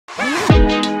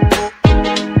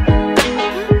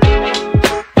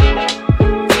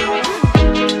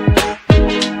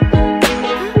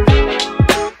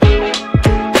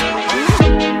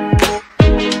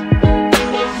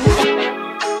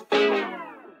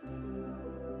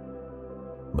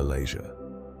Malaysia,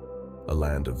 a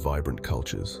land of vibrant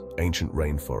cultures, ancient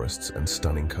rainforests, and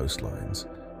stunning coastlines.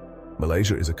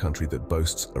 Malaysia is a country that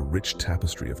boasts a rich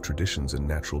tapestry of traditions and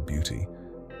natural beauty,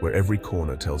 where every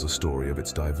corner tells a story of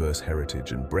its diverse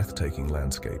heritage and breathtaking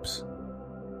landscapes.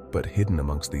 But hidden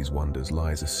amongst these wonders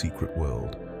lies a secret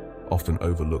world, often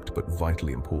overlooked but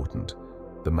vitally important: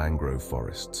 the mangrove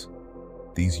forests.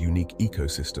 These unique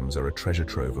ecosystems are a treasure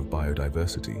trove of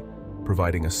biodiversity,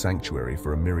 providing a sanctuary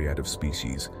for a myriad of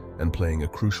species and playing a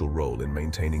crucial role in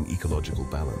maintaining ecological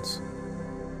balance.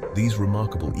 These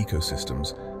remarkable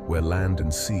ecosystems, where land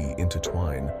and sea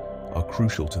intertwine, are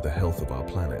crucial to the health of our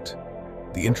planet.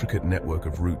 The intricate network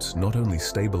of roots not only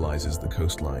stabilizes the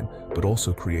coastline, but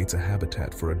also creates a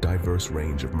habitat for a diverse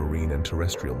range of marine and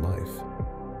terrestrial life.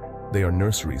 They are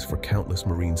nurseries for countless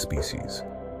marine species,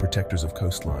 protectors of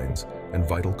coastlines, and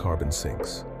vital carbon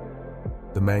sinks.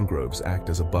 The mangroves act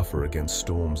as a buffer against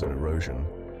storms and erosion,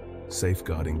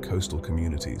 safeguarding coastal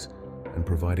communities and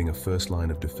providing a first line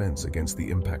of defense against the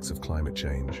impacts of climate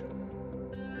change.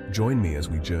 Join me as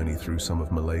we journey through some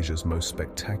of Malaysia's most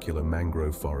spectacular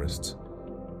mangrove forests,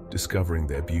 discovering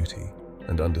their beauty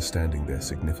and understanding their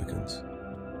significance.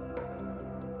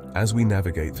 As we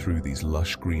navigate through these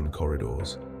lush green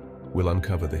corridors, we'll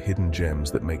uncover the hidden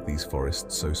gems that make these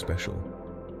forests so special.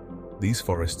 These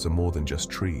forests are more than just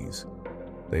trees.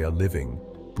 They are living,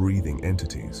 breathing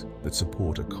entities that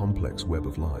support a complex web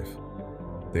of life.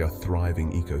 They are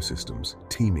thriving ecosystems,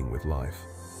 teeming with life.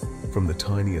 From the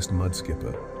tiniest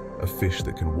mudskipper, a fish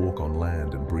that can walk on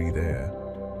land and breathe air,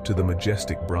 to the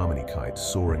majestic Brahminy kite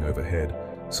soaring overhead,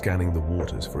 scanning the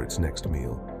waters for its next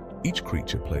meal, each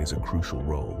creature plays a crucial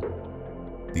role.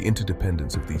 The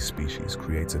interdependence of these species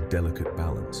creates a delicate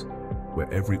balance,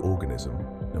 where every organism,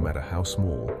 no matter how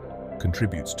small,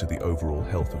 contributes to the overall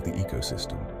health of the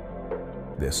ecosystem.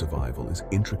 Their survival is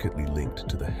intricately linked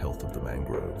to the health of the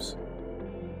mangroves.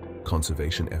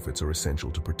 Conservation efforts are essential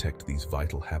to protect these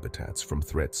vital habitats from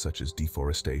threats such as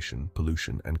deforestation,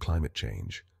 pollution, and climate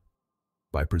change.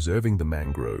 By preserving the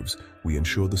mangroves, we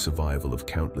ensure the survival of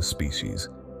countless species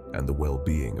and the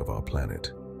well-being of our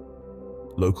planet.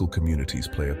 Local communities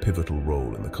play a pivotal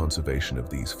role in the conservation of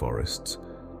these forests.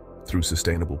 Through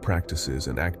sustainable practices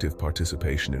and active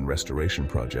participation in restoration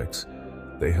projects,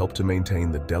 they help to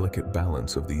maintain the delicate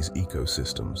balance of these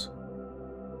ecosystems.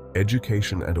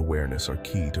 Education and awareness are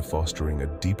key to fostering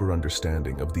a deeper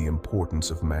understanding of the importance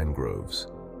of mangroves.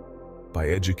 By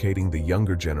educating the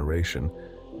younger generation,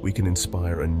 we can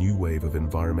inspire a new wave of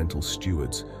environmental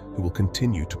stewards who will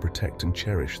continue to protect and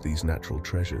cherish these natural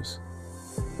treasures.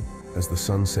 As the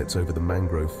sun sets over the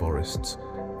mangrove forests,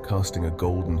 casting a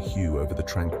golden hue over the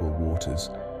tranquil waters,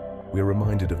 we are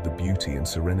reminded of the beauty and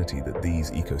serenity that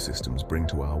these ecosystems bring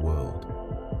to our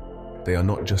world. They are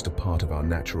not just a part of our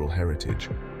natural heritage,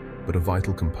 but a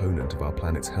vital component of our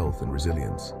planet's health and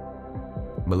resilience.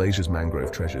 Malaysia's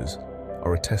mangrove treasures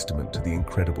are a testament to the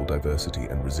incredible diversity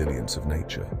and resilience of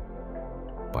nature.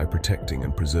 By protecting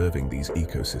and preserving these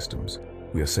ecosystems,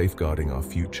 we are safeguarding our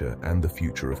future and the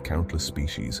future of countless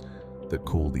species that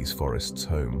call these forests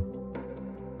home.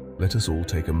 Let us all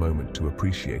take a moment to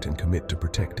appreciate and commit to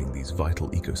protecting these vital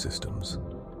ecosystems.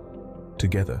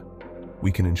 Together,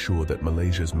 we can ensure that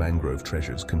Malaysia's mangrove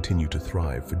treasures continue to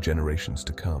thrive for generations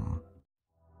to come.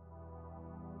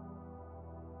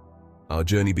 Our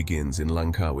journey begins in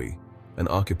Langkawi, an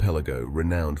archipelago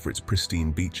renowned for its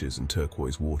pristine beaches and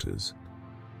turquoise waters.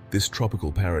 This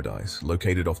tropical paradise,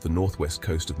 located off the northwest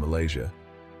coast of Malaysia,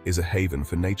 is a haven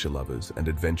for nature lovers and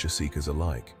adventure seekers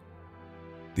alike.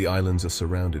 The islands are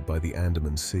surrounded by the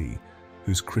Andaman Sea,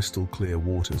 whose crystal-clear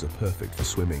waters are perfect for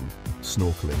swimming,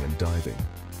 snorkeling, and diving.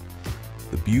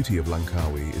 The beauty of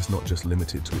Langkawi is not just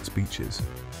limited to its beaches.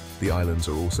 The islands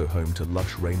are also home to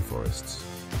lush rainforests,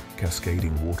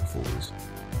 cascading waterfalls,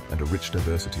 and a rich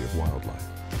diversity of wildlife.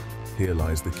 Here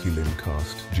lies the Kilim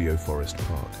Karst Geoforest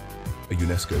Park, a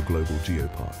UNESCO Global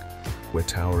Geopark, where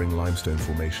towering limestone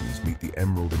formations meet the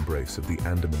emerald embrace of the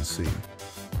Andaman Sea.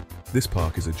 This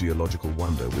park is a geological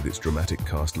wonder with its dramatic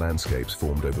karst landscapes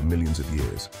formed over millions of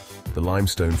years. The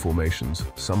limestone formations,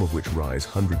 some of which rise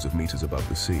hundreds of meters above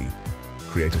the sea,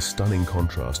 create a stunning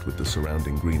contrast with the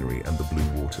surrounding greenery and the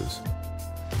blue waters.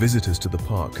 Visitors to the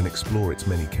park can explore its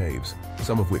many caves,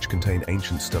 some of which contain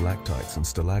ancient stalactites and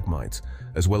stalagmites,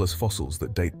 as well as fossils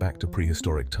that date back to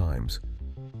prehistoric times.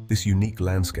 This unique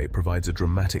landscape provides a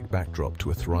dramatic backdrop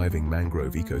to a thriving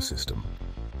mangrove ecosystem.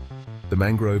 The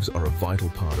mangroves are a vital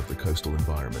part of the coastal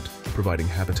environment, providing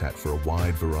habitat for a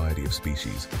wide variety of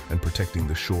species and protecting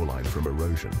the shoreline from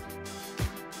erosion.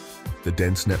 The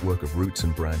dense network of roots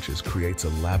and branches creates a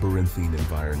labyrinthine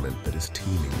environment that is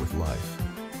teeming with life.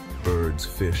 Birds,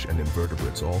 fish, and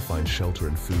invertebrates all find shelter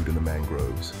and food in the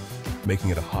mangroves, making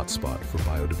it a hotspot for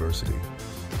biodiversity.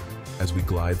 As we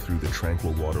glide through the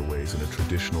tranquil waterways in a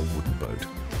traditional wooden boat,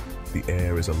 the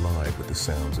air is alive with the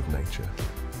sounds of nature.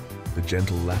 The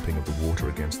gentle lapping of the water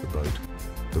against the boat,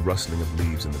 the rustling of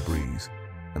leaves in the breeze,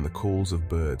 and the calls of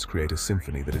birds create a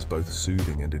symphony that is both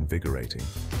soothing and invigorating.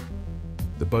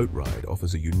 The boat ride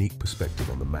offers a unique perspective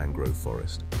on the mangrove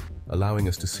forest, allowing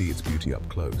us to see its beauty up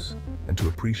close and to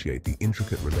appreciate the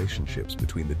intricate relationships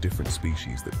between the different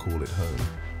species that call it home.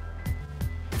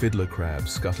 Fiddler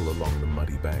crabs scuttle along the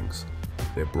muddy banks,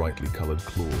 their brightly colored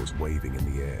claws waving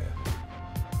in the air.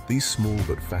 These small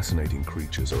but fascinating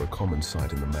creatures are a common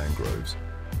sight in the mangroves,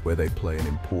 where they play an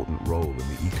important role in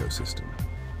the ecosystem.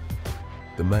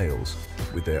 The males,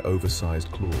 with their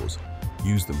oversized claws,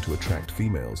 use them to attract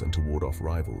females and to ward off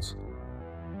rivals.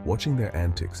 Watching their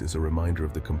antics is a reminder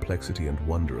of the complexity and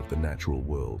wonder of the natural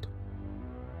world.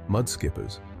 Mud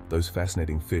skippers, those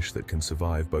fascinating fish that can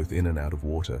survive both in and out of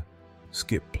water,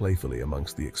 skip playfully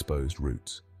amongst the exposed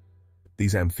roots.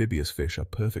 These amphibious fish are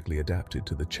perfectly adapted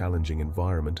to the challenging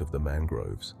environment of the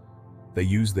mangroves. They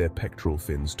use their pectoral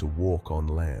fins to walk on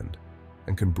land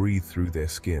and can breathe through their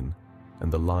skin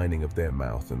and the lining of their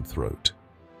mouth and throat.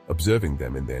 Observing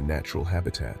them in their natural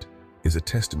habitat is a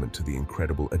testament to the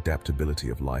incredible adaptability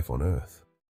of life on Earth.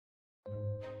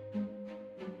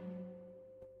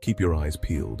 Keep your eyes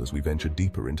peeled as we venture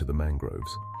deeper into the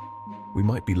mangroves. We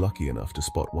might be lucky enough to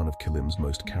spot one of Kilim's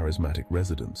most charismatic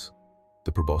residents,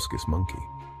 the proboscis monkey.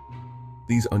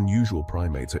 These unusual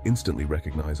primates are instantly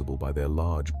recognizable by their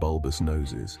large, bulbous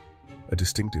noses, a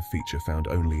distinctive feature found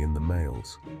only in the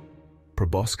males.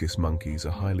 Proboscis monkeys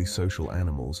are highly social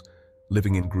animals,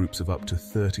 living in groups of up to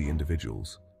 30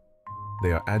 individuals.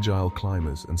 They are agile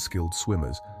climbers and skilled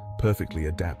swimmers, perfectly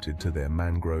adapted to their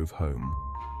mangrove home.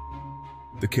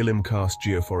 The Kilim Karst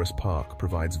Geoforest Park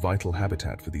provides vital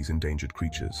habitat for these endangered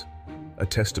creatures, a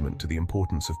testament to the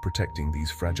importance of protecting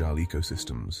these fragile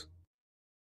ecosystems.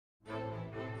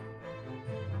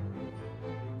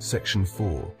 Section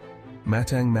 4.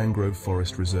 Matang Mangrove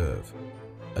Forest Reserve,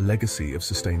 a legacy of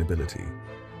sustainability.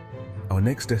 Our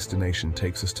next destination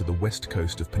takes us to the west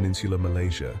coast of Peninsular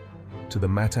Malaysia, to the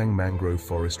Matang Mangrove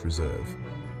Forest Reserve.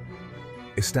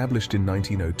 Established in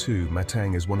 1902,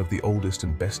 Matang is one of the oldest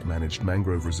and best-managed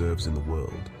mangrove reserves in the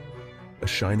world, a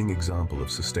shining example of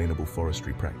sustainable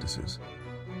forestry practices.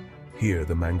 Here,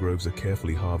 the mangroves are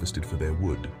carefully harvested for their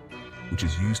wood, which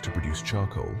is used to produce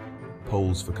charcoal,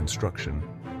 poles for construction,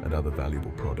 and other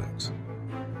valuable products.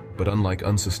 But unlike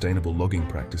unsustainable logging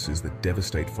practices that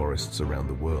devastate forests around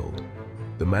the world,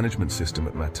 the management system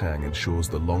at Matang ensures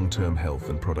the long-term health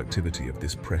and productivity of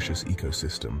this precious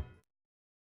ecosystem.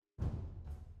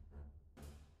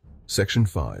 Section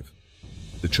 5.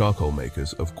 The charcoal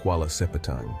makers of Kuala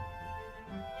Sepetang.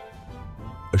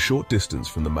 A short distance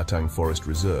from the Matang Forest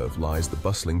Reserve lies the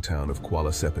bustling town of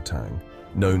Kuala Sepetang,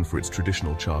 known for its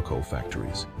traditional charcoal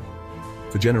factories.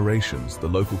 For generations, the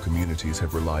local communities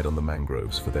have relied on the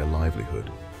mangroves for their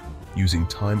livelihood, using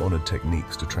time-honored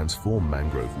techniques to transform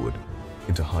mangrove wood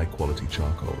into high-quality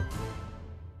charcoal.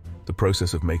 The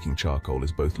process of making charcoal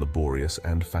is both laborious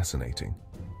and fascinating.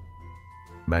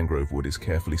 Mangrove wood is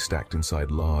carefully stacked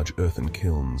inside large earthen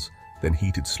kilns, then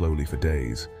heated slowly for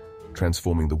days,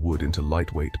 transforming the wood into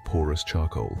lightweight, porous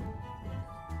charcoal.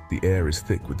 The air is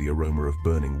thick with the aroma of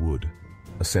burning wood,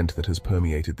 a scent that has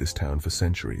permeated this town for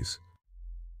centuries.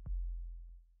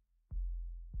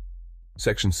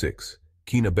 Section 6.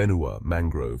 Kinabenua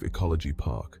Mangrove Ecology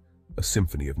Park, a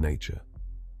symphony of nature.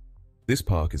 This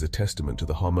park is a testament to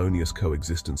the harmonious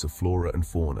coexistence of flora and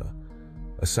fauna,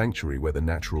 a sanctuary where the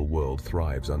natural world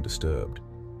thrives undisturbed.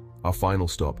 Our final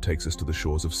stop takes us to the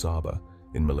shores of Sabah,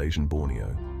 in Malaysian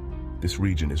Borneo. This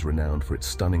region is renowned for its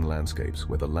stunning landscapes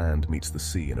where the land meets the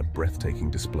sea in a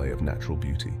breathtaking display of natural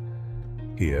beauty.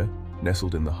 Here,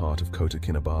 nestled in the heart of Kota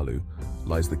Kinabalu,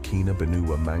 lies the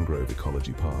Kinabenua Mangrove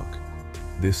Ecology Park.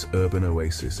 This urban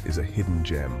oasis is a hidden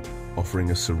gem, offering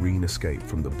a serene escape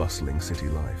from the bustling city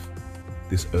life.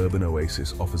 This urban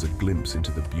oasis offers a glimpse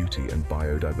into the beauty and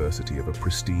biodiversity of a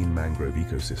pristine mangrove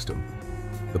ecosystem.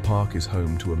 The park is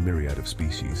home to a myriad of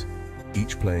species,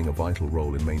 each playing a vital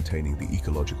role in maintaining the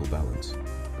ecological balance.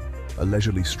 A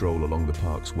leisurely stroll along the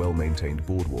park's well-maintained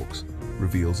boardwalks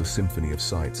reveals a symphony of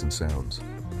sights and sounds.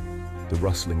 The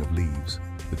rustling of leaves,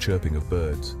 the chirping of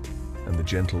birds, and the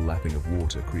gentle lapping of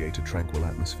water create a tranquil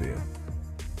atmosphere.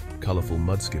 Colorful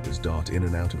mudskippers dart in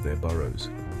and out of their burrows.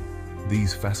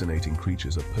 These fascinating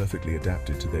creatures are perfectly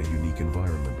adapted to their unique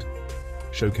environment,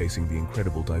 showcasing the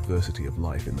incredible diversity of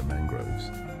life in the mangroves.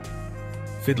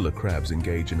 Fiddler crabs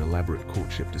engage in elaborate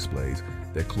courtship displays,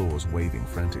 their claws waving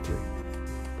frantically.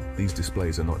 These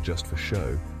displays are not just for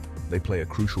show, they play a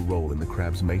crucial role in the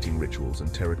crab's mating rituals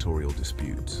and territorial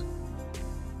disputes.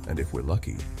 And if we're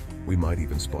lucky, we might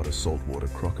even spot a saltwater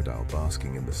crocodile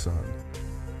basking in the sun.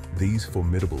 These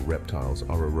formidable reptiles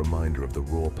are a reminder of the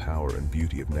raw power and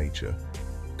beauty of nature,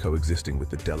 coexisting with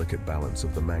the delicate balance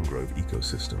of the mangrove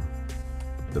ecosystem.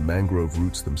 The mangrove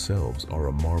roots themselves are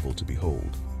a marvel to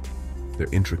behold. Their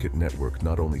intricate network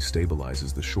not only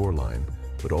stabilizes the shoreline,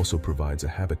 but also provides a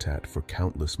habitat for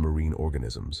countless marine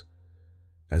organisms.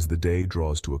 As the day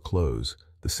draws to a close,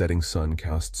 the setting sun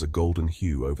casts a golden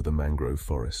hue over the mangrove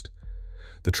forest.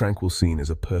 The tranquil scene is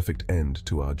a perfect end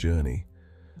to our journey,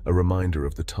 a reminder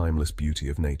of the timeless beauty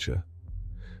of nature.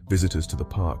 Visitors to the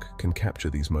park can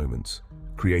capture these moments,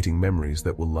 creating memories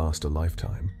that will last a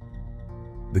lifetime.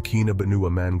 The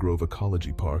Kinabalu Mangrove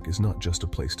Ecology Park is not just a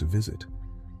place to visit.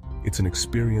 It's an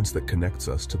experience that connects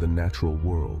us to the natural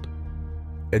world.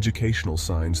 Educational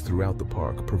signs throughout the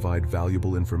park provide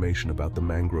valuable information about the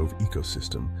mangrove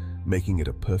ecosystem, making it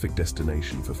a perfect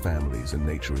destination for families and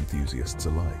nature enthusiasts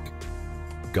alike.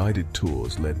 Guided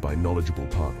tours led by knowledgeable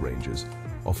park rangers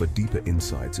offer deeper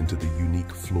insights into the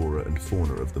unique flora and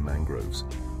fauna of the mangroves,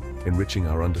 enriching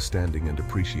our understanding and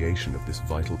appreciation of this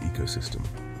vital ecosystem.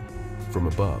 From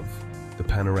above, the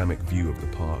panoramic view of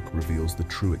the park reveals the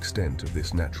true extent of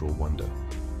this natural wonder.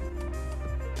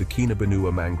 The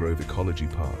Kinabalu Mangrove Ecology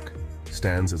Park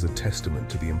stands as a testament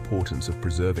to the importance of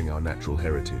preserving our natural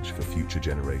heritage for future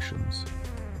generations.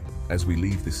 As we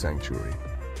leave this sanctuary,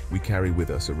 we carry with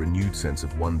us a renewed sense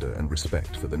of wonder and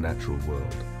respect for the natural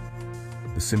world.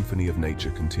 The symphony of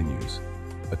nature continues,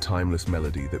 a timeless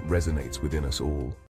melody that resonates within us all.